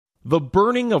The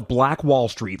burning of Black Wall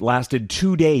Street lasted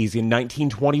 2 days in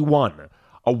 1921.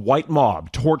 A white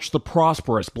mob torched the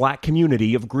prosperous black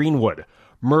community of Greenwood,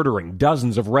 murdering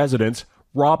dozens of residents,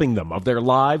 robbing them of their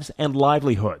lives and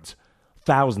livelihoods.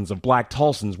 Thousands of black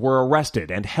Tulsans were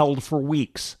arrested and held for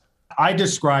weeks. I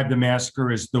describe the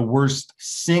massacre as the worst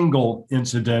single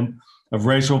incident of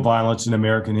racial violence in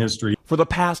American history. For the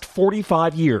past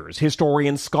 45 years,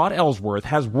 historian Scott Ellsworth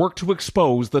has worked to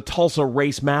expose the Tulsa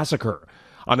Race Massacre,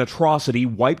 an atrocity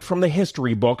wiped from the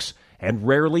history books and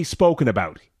rarely spoken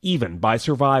about, even by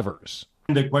survivors.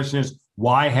 The question is,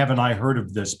 why haven't I heard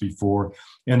of this before?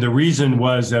 And the reason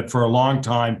was that for a long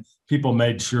time, people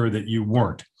made sure that you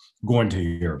weren't going to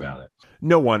hear about it.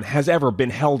 No one has ever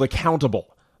been held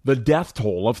accountable. The death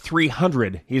toll of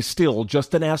 300 is still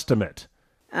just an estimate.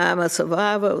 I'm a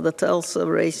survivor of the Tulsa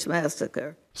Race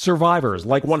Massacre. Survivors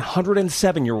like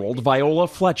 107-year-old Viola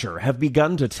Fletcher have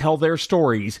begun to tell their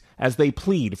stories as they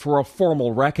plead for a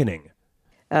formal reckoning.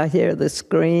 I hear the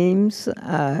screams.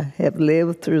 I have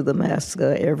lived through the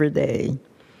massacre every day.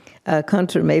 Our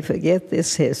country may forget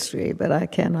this history, but I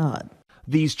cannot.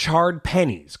 These charred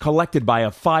pennies, collected by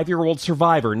a 5-year-old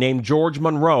survivor named George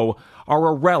Monroe, are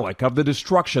a relic of the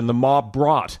destruction the mob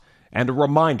brought and a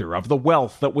reminder of the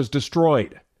wealth that was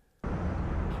destroyed.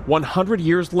 100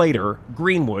 years later,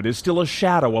 Greenwood is still a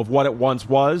shadow of what it once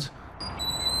was.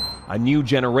 A new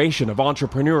generation of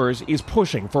entrepreneurs is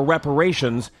pushing for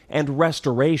reparations and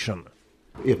restoration.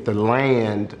 If the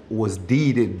land was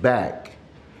deeded back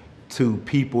to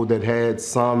people that had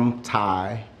some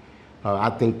tie, I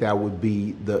think that would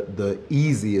be the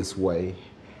easiest way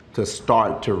to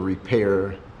start to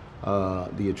repair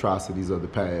the atrocities of the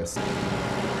past.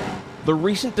 The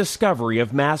recent discovery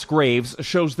of mass graves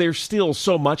shows there's still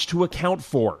so much to account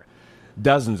for.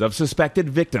 Dozens of suspected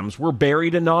victims were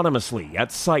buried anonymously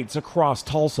at sites across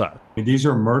Tulsa. These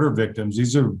are murder victims.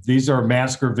 These are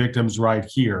massacre victims right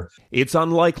here. It's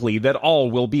unlikely that all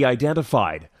will be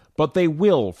identified, but they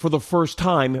will, for the first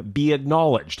time, be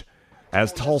acknowledged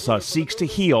as Tulsa seeks to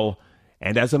heal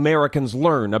and as Americans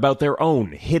learn about their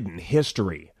own hidden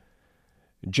history.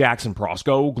 Jackson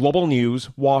Proskow, Global News,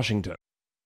 Washington.